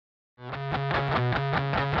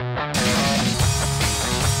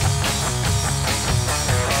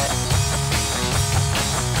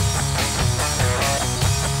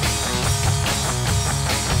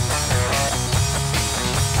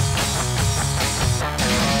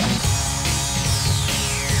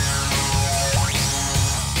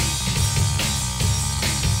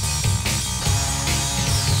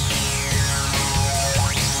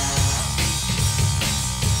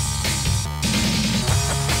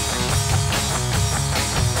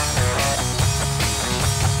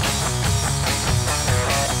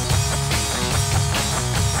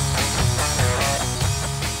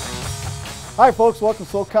Hi folks, welcome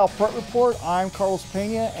to SoCal Prep Report. I'm Carlos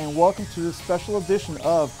Peña and welcome to this special edition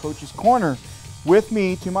of Coach's Corner. With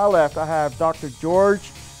me to my left, I have Dr.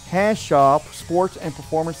 George Hanshaw, Sports and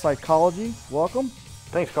Performance Psychology. Welcome.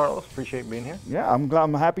 Thanks, Carlos. Appreciate being here. Yeah,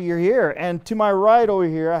 I'm happy you're here. And to my right over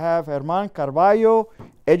here, I have German Carvallo,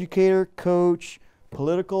 educator, coach,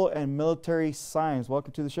 political and military science.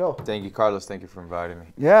 Welcome to the show. Thank you, Carlos. Thank you for inviting me.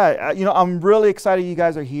 Yeah, I'm really excited you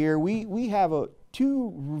guys are here. We have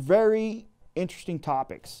two very interesting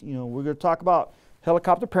topics. We're going to talk about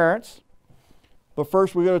helicopter parents, but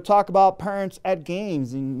first we're going to talk about parents at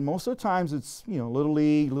games, and most of the times it's little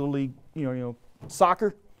league,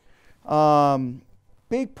 soccer.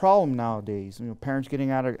 Big problem nowadays. Parents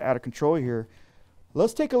getting out of control here.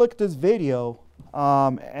 Let's take a look at this video,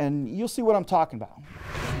 and you'll see what I'm talking about.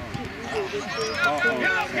 Get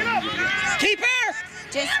up! Keeper!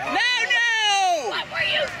 Just no! What were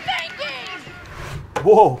you thinking?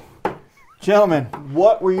 Whoa. Gentlemen,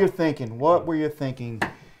 what were you thinking? What were you thinking?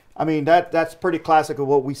 I mean, that's pretty classic of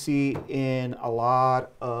what we see in a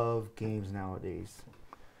lot of games nowadays.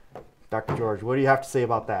 Dr. George, what do you have to say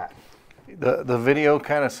about that? The video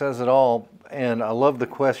kind of says it all, and I love the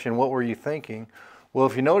question, what were you thinking? Well,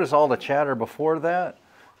 if you notice all the chatter before that,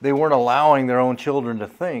 they weren't allowing their own children to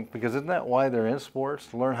think, because isn't that why they're in sports?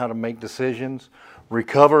 To learn how to make decisions,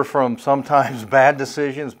 recover from sometimes bad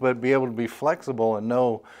decisions, but be able to be flexible and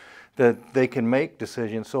know that they can make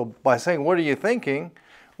decisions. So by saying, what are you thinking?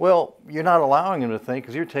 Well, you're not allowing them to think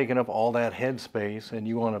because you're taking up all that head space, and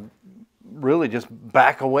you want to really just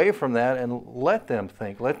back away from that and let them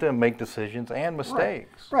think, let them make decisions and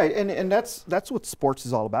mistakes. Right. And that's what sports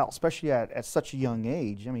is all about, especially at such a young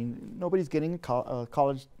age. I mean, nobody's getting a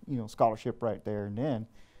college scholarship right there and then.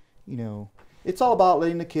 It's all about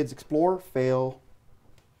letting the kids explore, fail,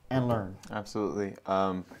 and learn. Absolutely.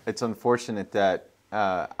 It's unfortunate that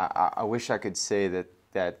I wish I could say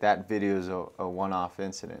that video is a one-off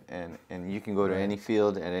incident, and you can go to any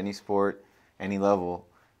field, at any sport, any level,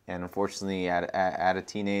 and unfortunately at a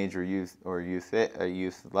teenage or youth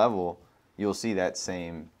level, you'll see that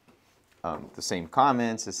the same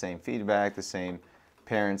comments, the same feedback, the same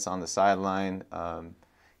parents on the sideline.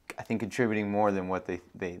 I think contributing more than what they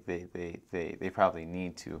probably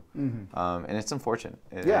need to, and it's unfortunate.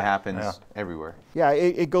 It happens everywhere. Yeah,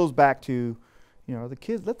 it goes back to the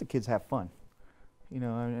kids. Let the kids have fun.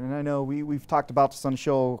 And I know we've talked about this on the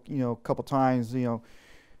show a couple times.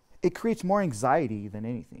 It creates more anxiety than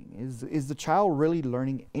anything. Is the child really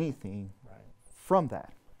learning anything from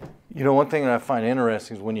that? One thing that I find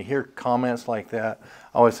interesting is when you hear comments like that,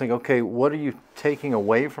 I always think, okay, what are you taking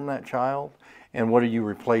away from that child, and what are you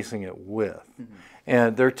replacing it with?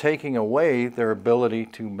 And they're taking away their ability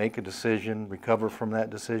to make a decision, recover from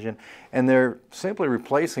that decision, and they're simply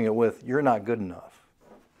replacing it with, you're not good enough.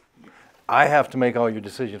 I have to make all your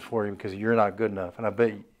decisions for you because you're not good enough. And I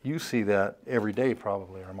bet you see that every day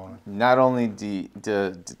probably, Armand. Not only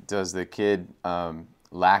does the kid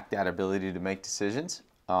lack that ability to make decisions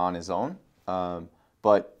on his own,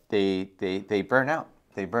 but they burn out.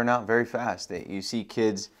 They burn out very fast. You see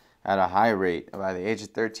kids at a high rate by the age of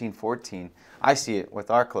 13, 14. I see it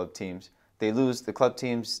with our club teams. The club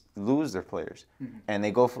teams lose their players, and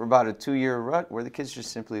they go for about a 2-year rut where the kids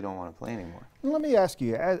just simply don't want to play anymore. Let me ask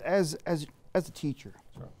you, as a teacher,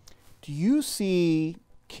 do you see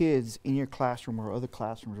kids in your classroom or other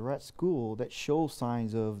classrooms or at school that show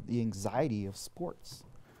signs of the anxiety of sports?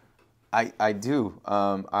 I do.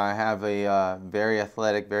 I have a very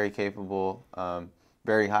athletic, very capable,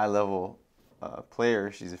 very high-level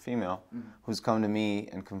player. She's a female who's come to me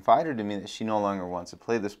and confided to me that she no longer wants to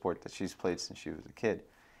play the sport that she's played since she was a kid.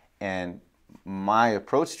 And my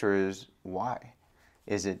approach to her is, why?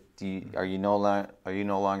 Is it are you no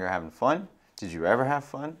longer having fun? Did you ever have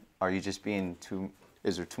fun? Are you just being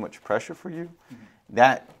is there too much pressure for you?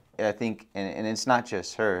 That, I think, and it's not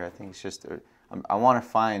just her. I think it's just I want to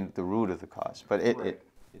find the root of the cause, but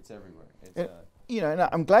it's everywhere. And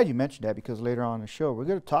I'm glad you mentioned that, because later on in the show we're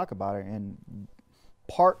going to talk about it, and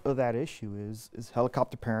part of that issue is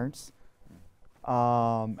helicopter parents.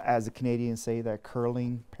 As the Canadians say, that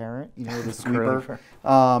curling parent, the sweeper,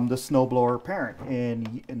 the snowblower parent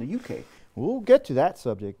in the UK. We'll get to that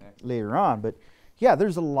subject later on, but yeah,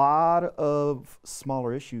 there's a lot of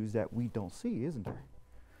smaller issues that we don't see, isn't there?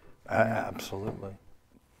 Absolutely.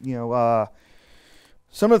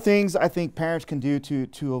 Some of the things I think parents can do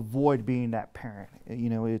to avoid being that parent,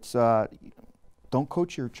 it's don't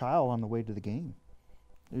coach your child on the way to the game.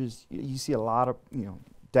 You see a lot of,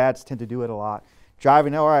 dads tend to do it a lot.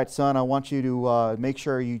 Driving, all right, son, I want you to make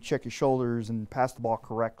sure you check your shoulders and pass the ball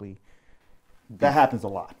correctly. That happens a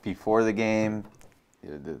lot. Before the game,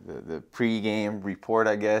 the pre-game report,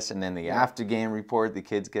 I guess, and then the after-game report. The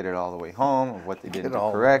kids get it all the way home of what they didn't do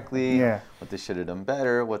correctly, what they should have done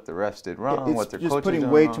better, what the refs did wrong, what their coaches did wrong. It's just putting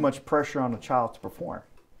way too much pressure on the child to perform.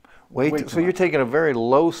 So you're taking a very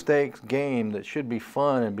low-stakes game that should be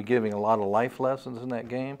fun and be giving a lot of life lessons in that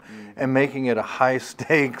game, and making it a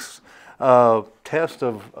high-stakes test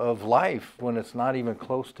of life when it's not even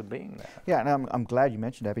close to being that. Yeah, and I'm glad you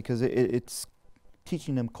mentioned that, because it's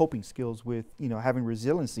teaching them coping skills with, having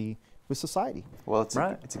resiliency with society. Well, it's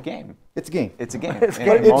a game. It's a game. It's a game.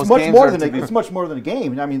 It's much more than a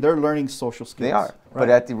game. I mean, they're learning social skills. They are. But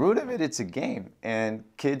at the root of it, it's a game. And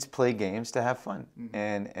kids play games to have fun.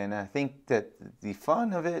 And I think that the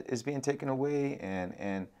fun of it is being taken away,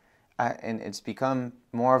 and it's become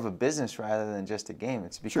more of a business rather than just a game.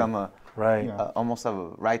 It's become almost of a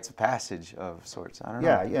rites of passage of sorts. I don't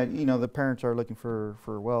know. Yeah. The parents are looking for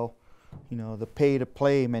the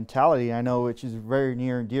pay-to-play mentality, I know, which is very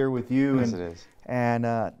near and dear with you. Yes, it is. And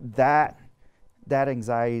that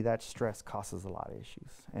anxiety, that stress causes a lot of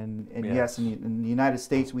issues. And yes, in the United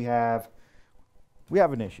States, we have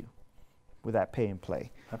an issue with that pay and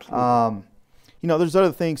play. Absolutely. There's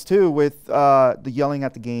other things too with the yelling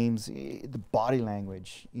at the games, the body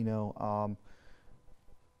language. The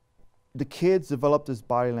kids develop this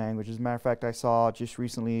body language. As a matter of fact, I saw just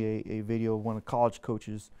recently a video of one of the college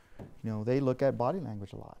coaches. They look at body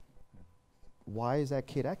language a lot. Why is that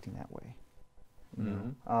kid acting that way?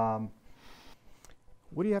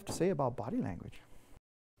 What do you have to say about body language?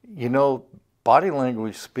 Body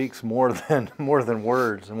language speaks more than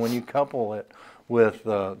words, and when you couple it with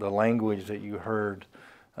the language that you heard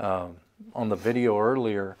on the video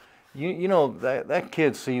earlier, that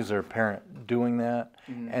kid sees their parent doing that,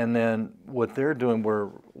 and then what they're doing, where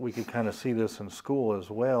we could kind of see this in school as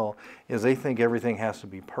well, is they think everything has to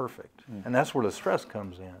be perfect, and that's where the stress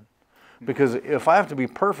comes in. Because if I have to be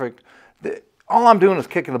perfect, all I'm doing is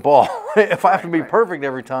kicking the ball. If I have to be perfect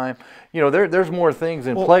every time, there's more things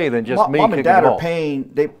in play than just me kicking the ball. Mom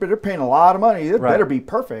and Dad they're paying a lot of money. It better be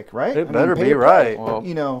perfect, right? It better be right.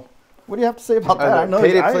 Well, what do you have to say about that? The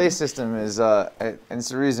pay-to-play system is, and it's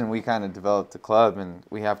the reason we kind of developed the club, and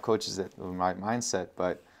we have coaches that have the right mindset.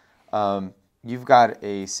 But you've got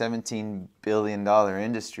a $17 billion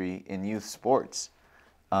industry in youth sports,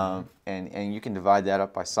 and you can divide that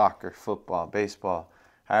up by soccer, football, baseball,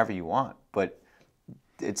 however you want. But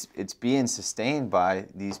it's being sustained by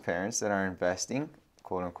these parents that are investing,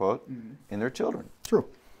 quote unquote, in their children. True.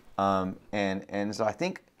 And so I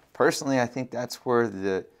think personally, that's where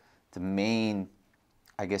the main,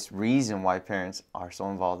 I guess, reason why parents are so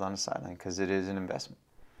involved on the sideline, because it is an investment.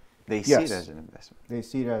 They see it as an investment. They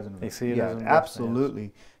see it as an investment. They see it as an investment.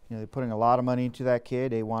 Absolutely. They're putting a lot of money into that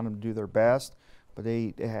kid. They want them to do their best, but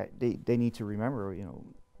they need to remember,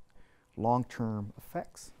 long-term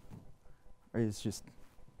effects. It's just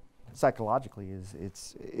psychologically,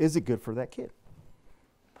 is it good for that kid?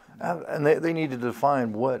 And they need to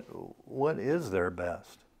define what is their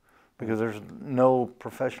best. Because there's no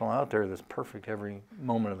professional out there that's perfect every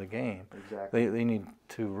moment of the game. Exactly. They need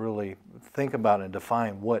to really think about and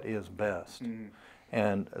define what is best.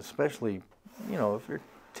 And especially, if you're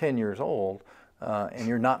 10 years old and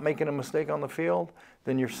you're not making a mistake on the field,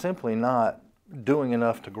 then you're simply not doing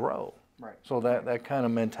enough to grow. Right. So that kind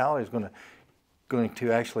of mentality is going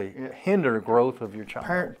to actually hinder growth of your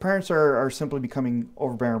child. Parents are simply becoming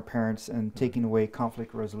overbearing parents and taking away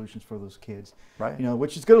conflict resolutions for those kids. Right.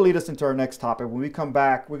 Which is going to lead us into our next topic. When we come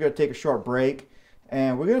back, we're going to take a short break,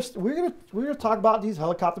 and we're going to talk about these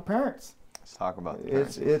helicopter parents. Let's talk about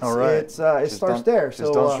All right. It starts there.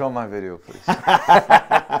 Just don't show my video, please.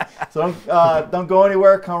 So don't go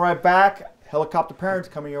anywhere. Come right back. Helicopter parents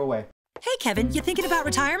coming your way. Hey, Kevin, you thinking about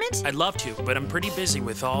retirement? I'd love to, but I'm pretty busy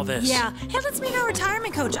with all this. Yeah. Hey, let's meet our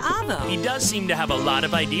retirement coach, Avo. He does seem to have a lot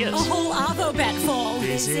of ideas. A whole Avo bet full.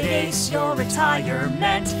 Visit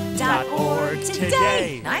aceyourretirement.org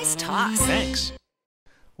today. Nice toss. Thanks.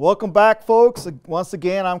 Welcome back, folks. Once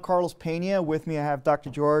again, I'm Carlos Peña. With me, I have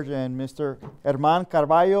Dr. George and Mr. German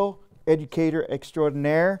Carvallo, educator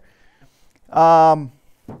extraordinaire.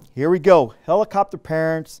 Here we go. Helicopter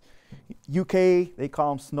parents. UK, they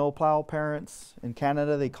call them snowplow parents. In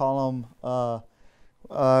Canada, they call them,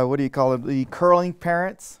 what do you call them? The curling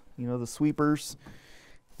parents, the sweepers.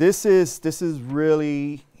 This is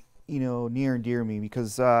really, near and dear to me,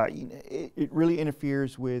 because it really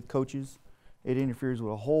interferes with coaches. It interferes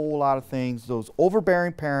with a whole lot of things. Those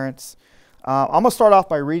overbearing parents. I'm going to start off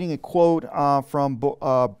by reading a quote from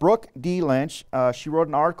Brooke D. Lynch. She wrote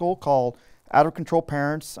an article called Out of Control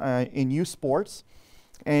Parents in Youth Sports.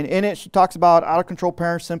 And in it, she talks about out-of-control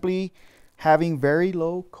parents simply having very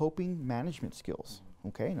low coping management skills.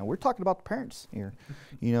 Okay, now we're talking about the parents here.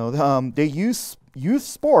 You know, they use youth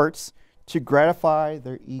sports to gratify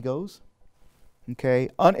their egos. Okay,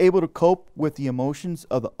 unable to cope with the emotions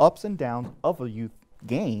of the ups and downs of a youth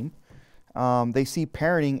game, they see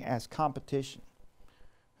parenting as competition.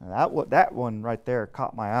 Now that one right there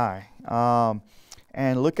caught my eye.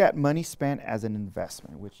 And look at money spent as an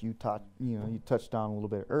investment, which you touched on a little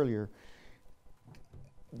bit earlier.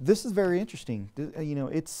 This is very interesting. You know,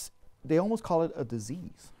 they almost call it a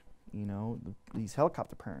disease. You know, these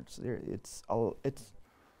helicopter parents. It's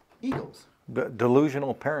egos.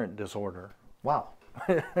 Delusional parent disorder. Wow.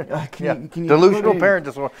 Can you delusional parent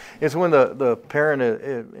disorder. It's when the parent,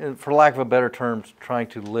 is, for lack of a better term, trying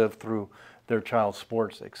to live through their child's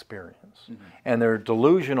sports experience, and they're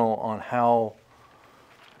delusional on how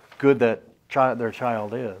good that their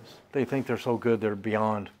child is. They think they're so good they're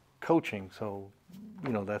beyond coaching. So,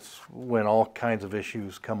 you know, that's when all kinds of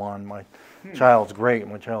issues come on. My child's great.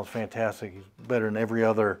 My child's fantastic. He's better than every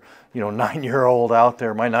other, 9-year-old out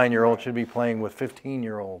there. My 9-year-old should be playing with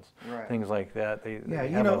 15-year-olds. Right. Things like that. They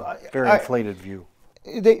have a very inflated view.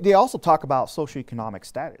 They also talk about socioeconomic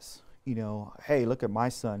status. You know, hey, look at my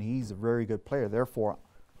son. He's a very good player. Therefore,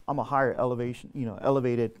 I'm a higher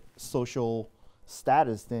elevated social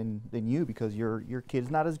status than you because your kid's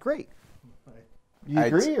not as great. Do you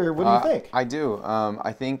agree, or what do you think? I do.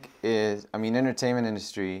 I think entertainment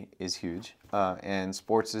industry is huge, and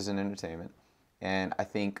sports is an entertainment. And I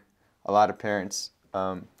think a lot of parents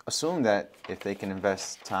assume that if they can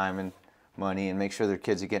invest time and money and make sure their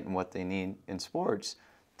kids are getting what they need in sports,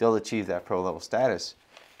 they'll achieve that pro level status.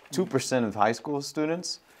 2% of high school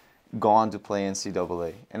students go on to play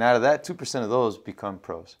NCAA, and out of that, 2% of those become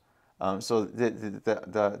pros. So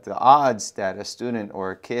the odds that a student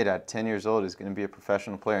or a kid at 10 years old is going to be a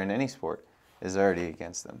professional player in any sport is already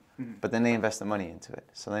against them. But then they invest the money into it.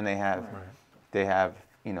 So then they have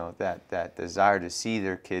that desire to see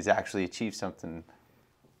their kids actually achieve something,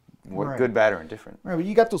 good, bad, or indifferent. Right, but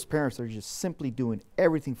you got those parents that are just simply doing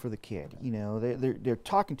everything for the kid. You know, they're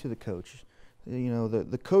talking to the coach. You know,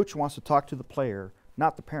 the coach wants to talk to the player,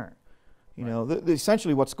 not the parent. You know,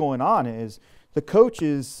 essentially what's going on is the coach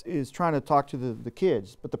is trying to talk to the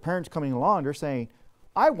kids, but the parents coming along, they're saying,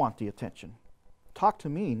 I want the attention. Talk to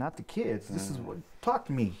me, not the kids. This is what, talk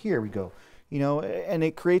to me. Here we go. You know, and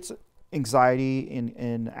it creates anxiety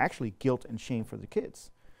and actually guilt and shame for the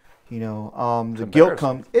kids. You know, the guilt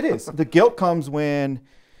comes. It is. The guilt comes when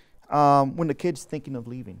the kid's thinking of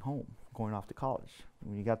leaving home, going off to college.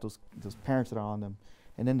 When you got those parents that are on them,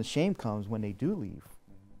 and then the shame comes when they do leave.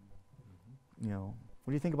 You know,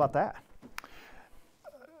 what do you think about that?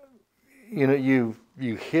 You know, you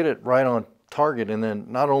hit it right on target, and then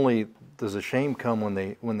not only does the shame come when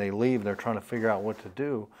they leave and they're trying to figure out what to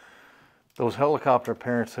do, those helicopter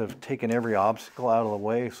parents have taken every obstacle out of the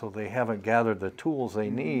way, so they haven't gathered the tools they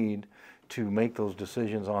need to make those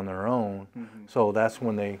decisions on their own. So that's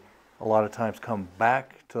when they a lot of times come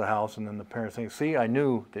back to the house, and then the parents think, see, I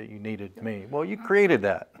knew that you needed me. Well, you created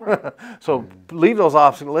that. So leave those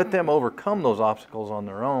obstacles, let them overcome those obstacles on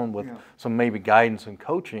their own with some maybe guidance and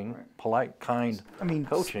coaching, polite, kind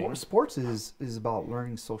coaching. Sports is about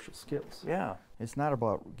learning social skills. Yeah. It's not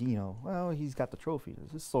about, well, he's got the trophy.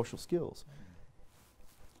 It's social skills.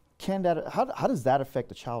 How does that affect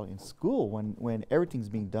the child in school when everything's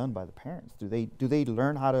being done by the parents? Do they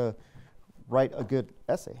learn how to write a good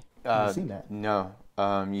essay? Have you seen that? No.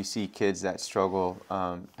 You see kids that struggle.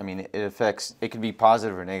 It can be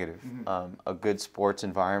positive or negative. A good sports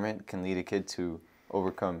environment can lead a kid to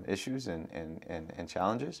overcome issues and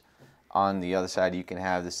challenges. On the other side, you can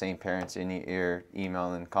have the same parents in your ear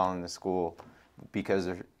emailing, calling the school because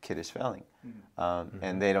their kid is failing,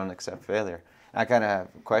 and they don't accept failure. I kind of have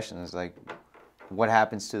questions like, what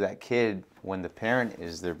happens to that kid when the parent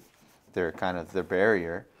is their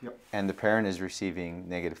barrier, and the parent is receiving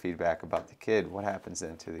negative feedback about the kid? What happens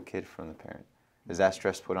then to the kid from the parent? Is that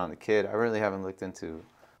stress put on the kid? I really haven't looked into.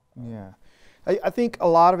 Yeah, I think a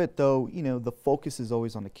lot of it though, the focus is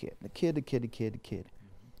always on the kid.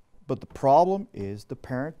 But the problem is the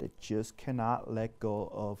parent that just cannot let go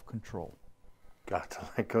of control. Got to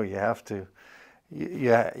let go. You have to. You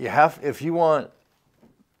have. If you want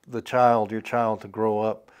your child to grow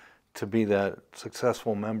up to be that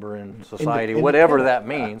successful member in society, whatever that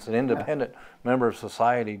means, an independent member of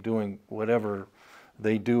society doing whatever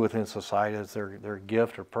they do within society as their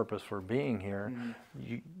gift or purpose for being here,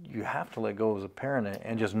 you have to let go as a parent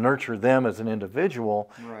and just nurture them as an individual.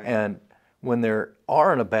 Right. And when they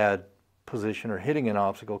are in a bad position or hitting an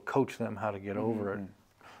obstacle, coach them how to get over it,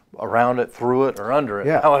 around it, through it, or under it,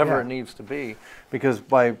 however it needs to be. Because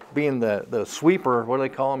by being the sweeper, what do they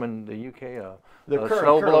call them in the UK?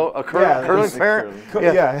 curling parent.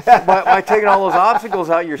 Yeah. by taking all those obstacles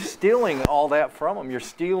out, you're stealing all that from them. You're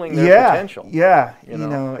stealing their potential. Yeah. You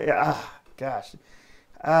know? Gosh.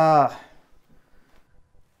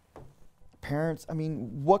 Parents, I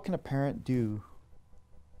mean, what can a parent do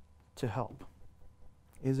to help?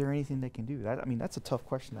 Is there anything they can do? That's a tough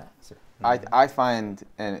question to answer. I find,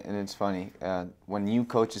 and it's funny, when new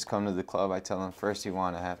coaches come to the club, I tell them first you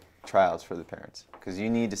want to have tryouts for the parents, because you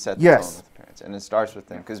need to set the tone with the parents, and it starts with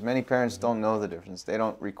them, because many parents don't know the difference. They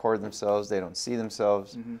don't record themselves, they don't see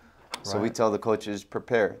themselves. So we tell the coaches,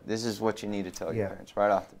 prepare. This is what you need to tell your parents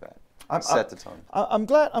right off the bat. Set the tone. I'm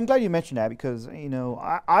glad you mentioned that, because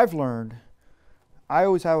I've learned. I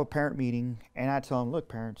always have a parent meeting, and I tell them, look,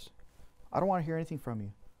 parents, I don't want to hear anything from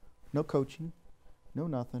you. No coaching, no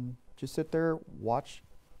nothing. Just sit there, watch,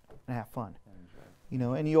 and have fun.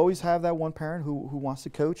 And you always have that one parent who wants to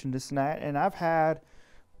coach and this and that. And I've had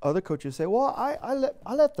other coaches say, well, I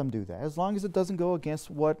let them do that as long as it doesn't go against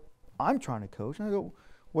what I'm trying to coach. And I go,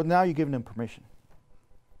 well, now you're giving them permission.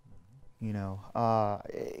 And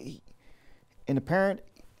the parent,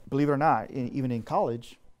 believe it or not, even in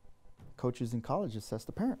college, coaches in college assess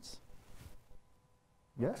the parents.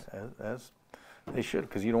 Yes. As they should,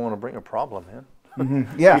 because you don't want to bring a problem in.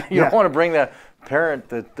 Yeah. You don't want to bring that parent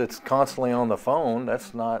that's constantly on the phone.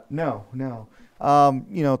 That's not. No.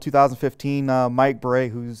 2015, Mike Bray,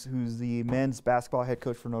 who's the men's basketball head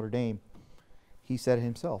coach for Notre Dame, he said it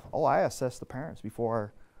himself, I assess the parents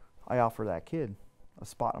before I offer that kid a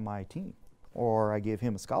spot on my team or I give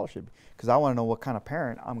him a scholarship, because I want to know what kind of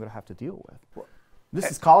parent I'm going to have to deal with.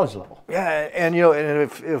 This is college level. Yeah, and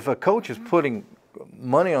if a coach is putting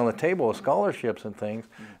money on the table with scholarships and things,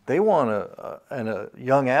 they want a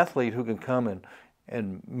young athlete who can come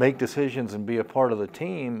and make decisions and be a part of the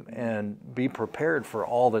team and be prepared for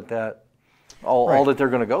all that they're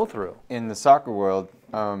going to go through. In the soccer world,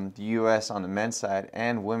 the U.S. on the men's side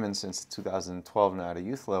and women since 2012 now at a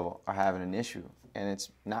youth level are having an issue, and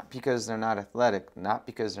it's not because they're not athletic, not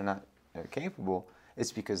because they're not capable.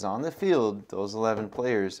 It's because on the field, those 11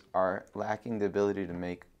 players are lacking the ability to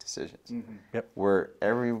make decisions. Where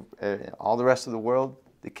all the rest of the world,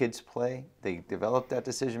 the kids play, they develop that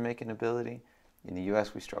decision-making ability. In the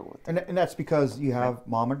U.S., we struggle with that. And that's because you have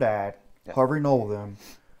mom or dad hovering over them,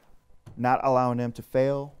 not allowing them to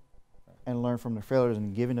fail and learn from their failures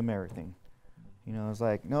and giving them everything. It's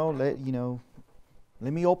like, no, let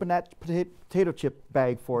me open that potato chip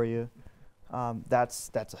bag for you.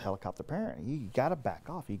 That's a helicopter parent. You got to back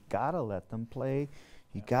off. You got to let them play.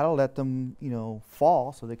 You got to let them,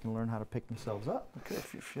 fall so they can learn how to pick themselves up. Okay,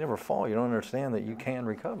 if you never fall, you don't understand that you can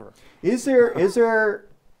recover. Is there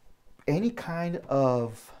any kind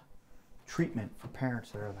of treatment for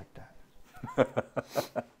parents that are like that?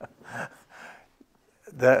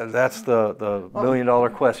 That's the $1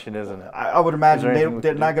 million question, isn't it? I would imagine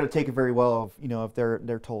they're not going to take it very well if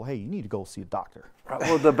they're told, hey, you need to go see a doctor.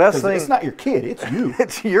 Well, the best thing, it's not your kid, it's you.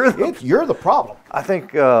 You're the problem. I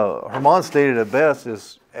think Herman stated it best: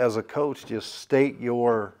 is as a coach, just state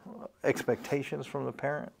your expectations from the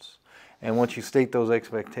parents, and once you state those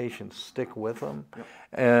expectations, stick with them.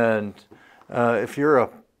 And if you're a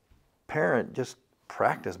parent, just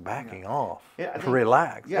practice backing off.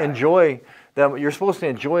 Relax. Enjoy them. You're supposed to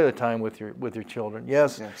enjoy the time with your children.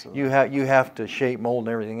 Yes, you have to shape, mold,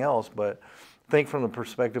 and everything else, but think from the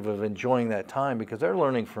perspective of enjoying that time, because they're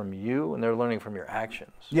learning from you and they're learning from your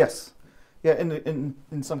actions. Yes. Yeah, and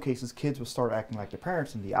in some cases, kids will start acting like their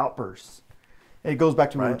parents in the outbursts. And it goes back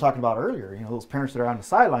to what we were talking about earlier. Those parents that are on the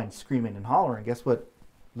sidelines screaming and hollering. Guess what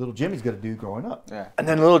little Jimmy's going to do growing up? Yeah. And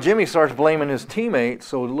then little Jimmy starts blaming his teammates,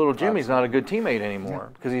 so little Jimmy's not a good teammate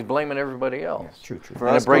anymore because he's blaming everybody else. True.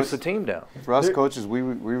 And it breaks the team down. For us coaches,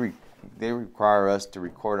 they require us to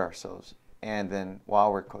record ourselves, and then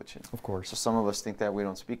while we're coaching. Of course. So some of us think that we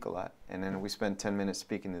don't speak a lot, and then we spend 10 minutes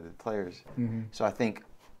speaking to the players. So I think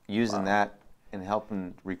using that and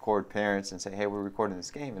helping record parents and say, hey, we're recording this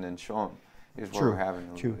game, and then show them here's what we're having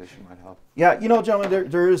a little issue might help. Yeah, gentlemen,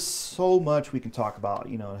 there is so much we can talk about,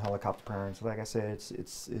 helicopter parents. Like I said,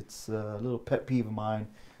 it's a little pet peeve of mine.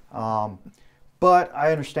 But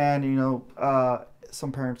I understand,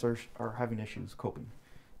 some parents are having issues coping.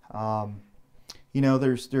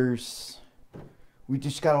 We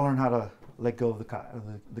just got to learn how to let go of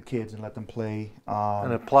the kids and let them play.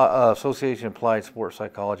 And the Association of Applied Sports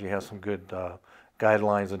Psychology has some good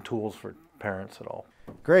guidelines and tools for parents at all.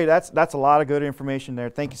 Great, that's a lot of good information there.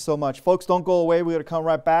 Thank you so much. Folks, don't go away. We're going to come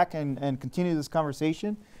right back and continue this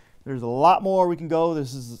conversation. There's a lot more we can go.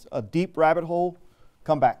 This is a deep rabbit hole.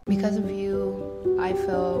 Come back. Because of you, I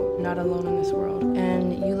feel not alone in this world.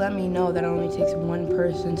 And you let me know that it only takes one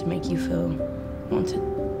person to make you feel wanted.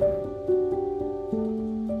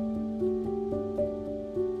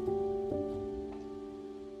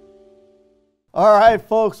 All right,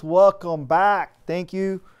 folks, welcome back. Thank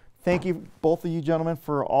you, both of you gentlemen,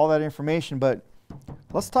 for all that information. But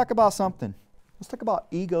let's talk about something. Let's talk about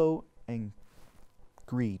ego and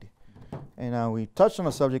greed. And we touched on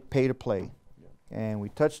the subject, pay to play, and we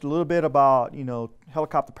touched a little bit about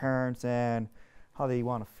helicopter parents and how they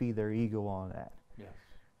want to feed their ego on that. Yes.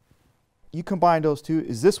 You combine those two.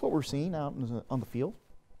 Is this what we're seeing out on the field?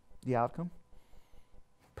 The outcome?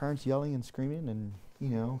 Parents yelling and screaming, and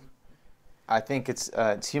I think it's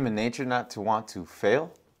human nature not to want to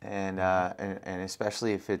fail, and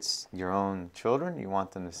especially if it's your own children, you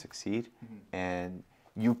want them to succeed, and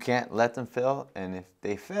you can't let them fail. And if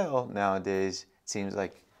they fail nowadays, it seems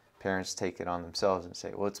like parents take it on themselves and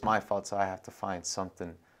say, well, it's my fault, so I have to find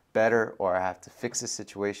something better, or I have to fix this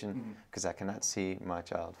situation because I cannot see my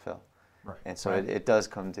child fail. Right. And so it does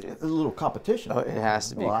come to a little competition. It has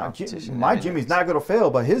to be competition. My Jimmy's not going to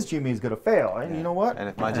fail, but his Jimmy's going to fail. And you know what? And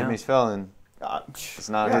if my Jimmy's failing, it's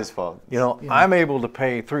not his fault. I'm able to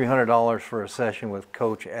pay $300 for a session with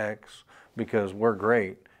Coach X because we're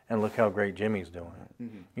great, and look how great Jimmy's doing.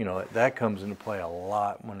 That comes into play a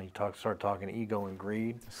lot when you start talking age and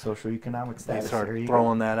greed. Socioeconomic status. They start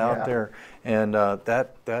throwing that out there, and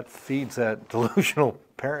that feeds that delusional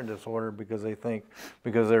parent disorder because they think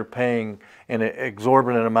because they're paying an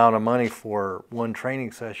exorbitant amount of money for one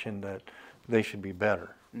training session that they should be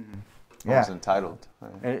better. Almost entitled.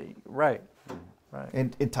 Right.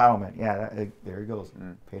 And entitlement. There it goes.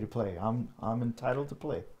 Pay to play. I'm entitled to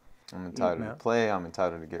play. I'm entitled to play. I'm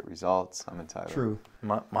entitled to get results. I'm entitled. True.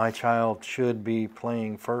 My child should be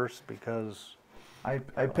playing first because I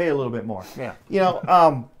pay a little bit more. Yeah.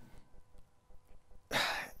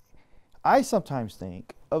 I sometimes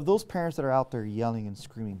think of those parents that are out there yelling and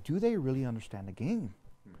screaming. Do they really understand the game?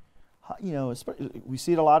 We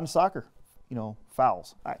see it a lot in soccer.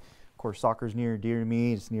 Fouls. Of course, soccer's near and dear to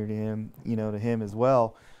me. It's near to him. To him as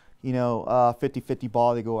well. 50-50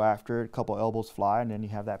 ball, they go after it, a couple elbows fly, and then you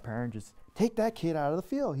have that parent just take that kid out of the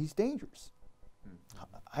field. He's dangerous.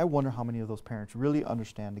 I wonder how many of those parents really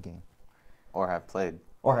understand the game. Or have played.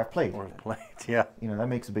 Yeah. That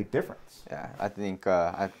makes a big difference. Yeah, I think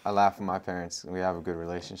I laugh at my parents. We have a good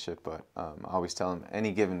relationship, but I always tell them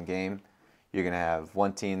any given game, you're going to have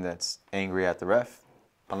one team that's angry at the ref,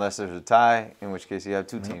 unless there's a tie, in which case you have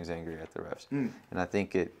two teams angry at the refs. And I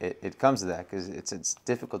think it comes to that because it's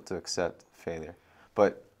difficult to accept failure.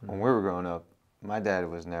 But when we were growing up, my dad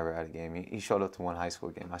was never at a game. He showed up to one high school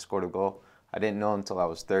game. I scored a goal. I didn't know until I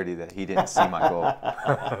was 30 that he didn't see my goal.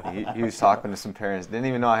 He was talking to some parents. Didn't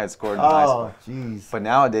even know I had scored in high school. Oh, jeez. But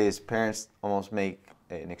nowadays, parents almost make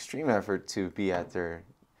an extreme effort to be at their.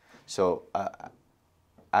 So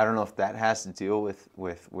I don't know if that has to deal with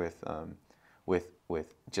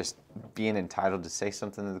just being entitled to say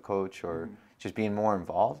something to the coach or just being more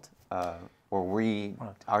involved. Where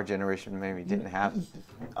our generation maybe didn't have.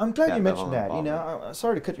 I'm glad you mentioned that. I'm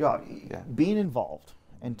sorry to cut you off. Yeah. Being involved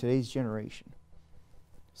in today's generation,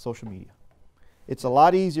 social media, it's a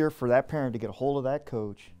lot easier for that parent to get a hold of that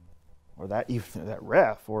coach, or that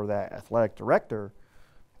ref, or that athletic director,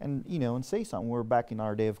 and and say something. We're back in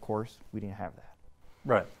our day, of course, we didn't have that.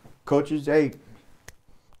 Right. Coaches, hey,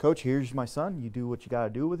 coach, here's my son. You do what you got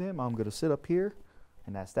to do with him. I'm going to sit up here,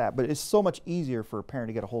 and that's that. But it's so much easier for a parent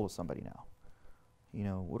to get a hold of somebody now.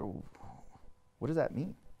 What does that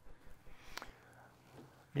mean?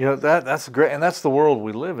 That's great, and that's the world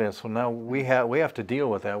we live in. So now we have to deal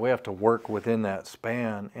with that. We have to work within that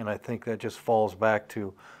span, and I think that just falls back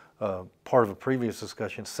to part of a previous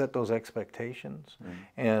discussion. Set those expectations,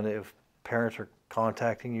 and if parents are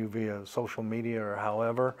contacting you via social media or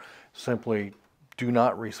however, simply do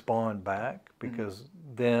not respond back, because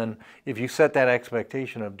then if you set that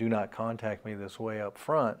expectation of do not contact me this way up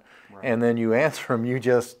front, and then you answer them, you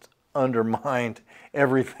just undermined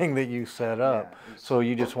everything that you set up. So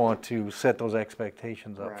you just want to set those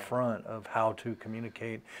expectations up front of how to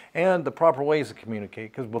communicate and the proper ways to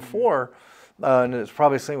communicate. Because before, and it's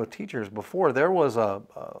probably the same with teachers, before there was a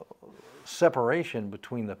separation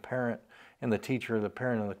between the parent and the teacher, the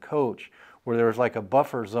parent and the coach, where there was like a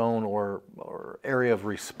buffer zone or area of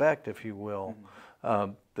respect, if you will,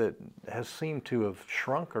 that has seemed to have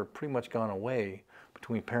shrunk or pretty much gone away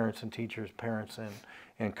between parents and teachers, parents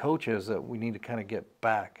and coaches, that we need to kind of get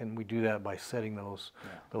back, and we do that by setting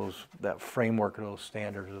that framework or those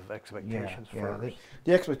standards of expectations first.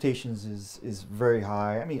 The expectations is very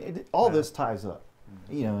high. I mean, all this ties up.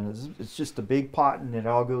 And it's just a big pot, and it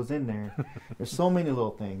all goes in there. There's so many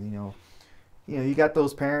little things. You got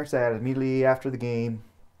those parents that immediately after the game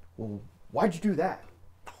will why'd you do that?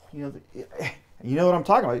 You know, you know what I'm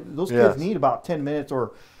talking about. Those Yes. kids need about 10 minutes,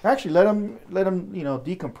 or actually let them you know,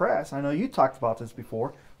 decompress. I know you talked about this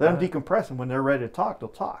before. Let them decompress, and when they're ready to talk, they'll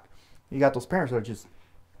talk. You got those parents that are just,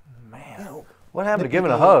 Man, you know, what happened to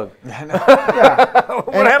giving a hug? yeah.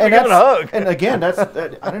 What happened to giving a hug? And again,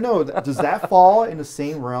 that, I don't know. Does that fall in the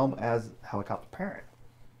same realm as helicopter parent,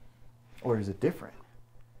 or is it different?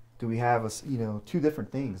 Do we have you know, two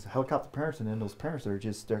different things? Helicopter parents, and then those parents that are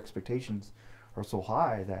just, their expectations are so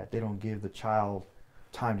high that they don't give the child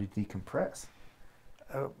time to decompress.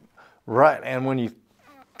 Right, and when you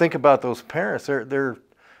think about those parents, they're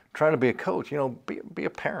trying to be a coach. You know, be a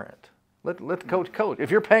parent. Let the coach coach.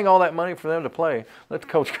 If you're paying all that money for them to play, let the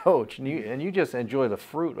coach coach, and you just enjoy the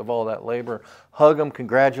fruit of all that labor. Hug them,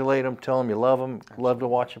 congratulate them, tell them you love them, love to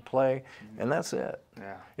watch you play, and that's it.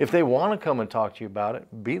 Yeah. If they want to come and talk to you about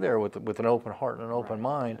it, be there with an open heart and an open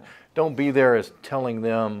mind. Don't be there as telling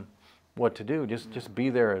them what to do. Just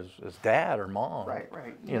be there as dad or mom. Right.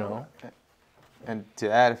 You know. And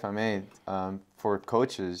to add, if I may, for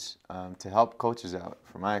coaches, to help coaches out,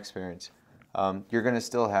 from my experience, you're going to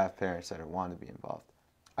still have parents that want to be involved.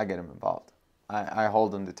 I get them involved. I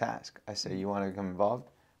hold them to task. I say, you want to become involved?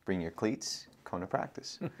 Bring your cleats, come to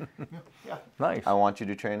practice. Nice. I want you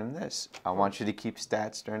to train them this. I want you to keep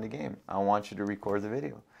stats during the game. I want you to record the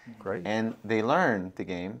video. Great. And they learn the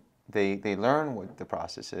game. They learn what the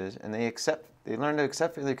process is, and they learn to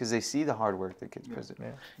accept it because they see the hard work that kids put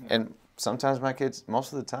in. And sometimes my kids,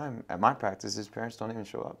 most of the time at my practices, parents don't even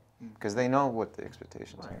show up because they know what the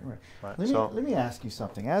expectations are. Right. So- Let me ask you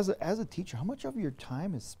something. As a teacher, how much of your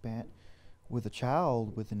time is spent with a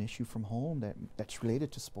child with an issue from home that's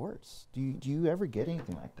related to sports? Do you ever get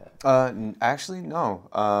anything like that? Actually, no.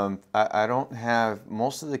 I don't have,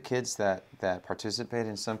 most of the kids that participate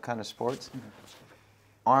in some kind of sports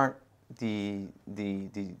aren't the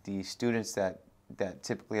students that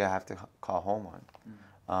typically I have to call home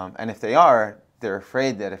on. And if they are, they're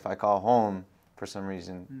afraid that if I call home for some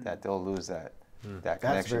reason that they'll lose that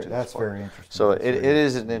connection to the That's sport. very interesting. So That's it very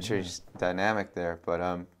is an interesting dynamic there.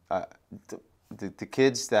 But the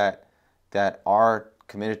kids that are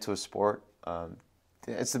committed to a sport,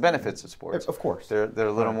 it's the benefits of sports. Of course. They're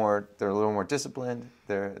a little more disciplined.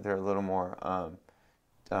 They're a little more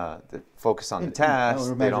focused on the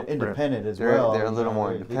task. They don't, independent as they're, well. They're a you little know,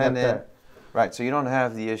 more they got independent. that. Right, so you don't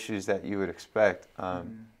have the issues that you would expect.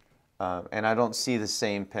 And I don't see the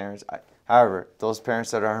same parents. However, those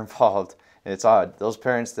parents that are involved, and it's odd, those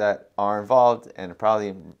parents that are involved and are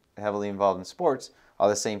probably heavily involved in sports are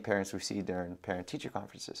the same parents we see during parent-teacher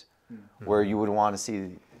conferences, where you would want to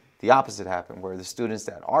see the opposite happen, where the students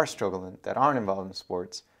that are struggling, that aren't involved in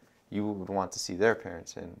sports, you would want to see their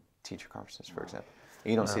parents in teacher conferences, for example.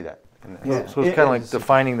 And you don't see that. Yeah. So it's kind of like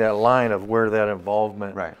defining that line of where that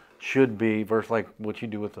involvement Right. should be versus like what you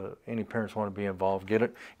do with any parents want to be involved.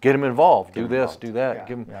 Get them involved. Do this, do that.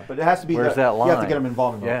 Give them. Yeah, but it has to be. Where's that You have to line? get them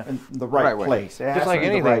involved in the right Right way. place. It has Just to like be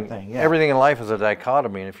anything, the right thing. Yeah. everything in life is a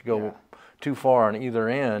dichotomy, and if you go too far on either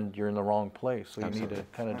end, you're in the wrong place. So you need to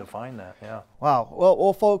kind of define that. Yeah. Wow.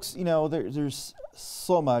 Well, folks, you know, there's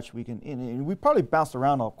so much we can, and we probably bounced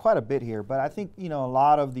around quite a bit here, but I think, you know, a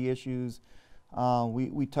lot of the issues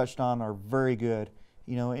we touched on are very good.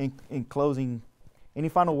 You know, in closing, any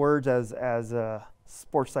final words as a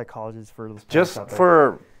sports psychologist for those parents Just out there?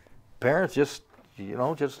 for parents, just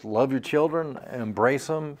love your children, embrace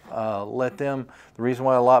them, let them. The reason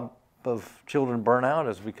why a lot of children burn out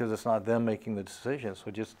is because it's not them making the decisions. So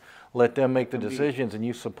just let them make the decisions, and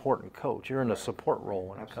you support and coach. You're in a support role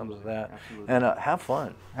when it comes to that, and have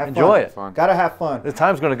fun. Enjoy it. Fun. Gotta have fun. The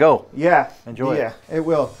time's going to go. Yeah. Enjoy it. Yeah, it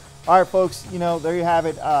will. All right, folks. You know, there you have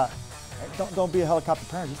it. Don't be a helicopter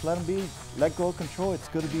parent. Just let them be. Let go of control. It's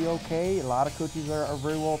going to be okay. A lot of coaches are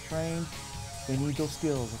very well trained. They need those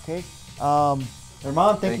skills. Okay.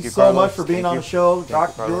 Herman, thank you so Carlos. much for being Thank on you. the show. Thank you,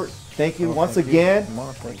 Dr. Carlos. George, thank you once Thank you. again.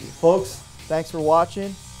 Thank you. Folks, thanks for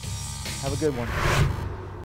watching. Have a good one.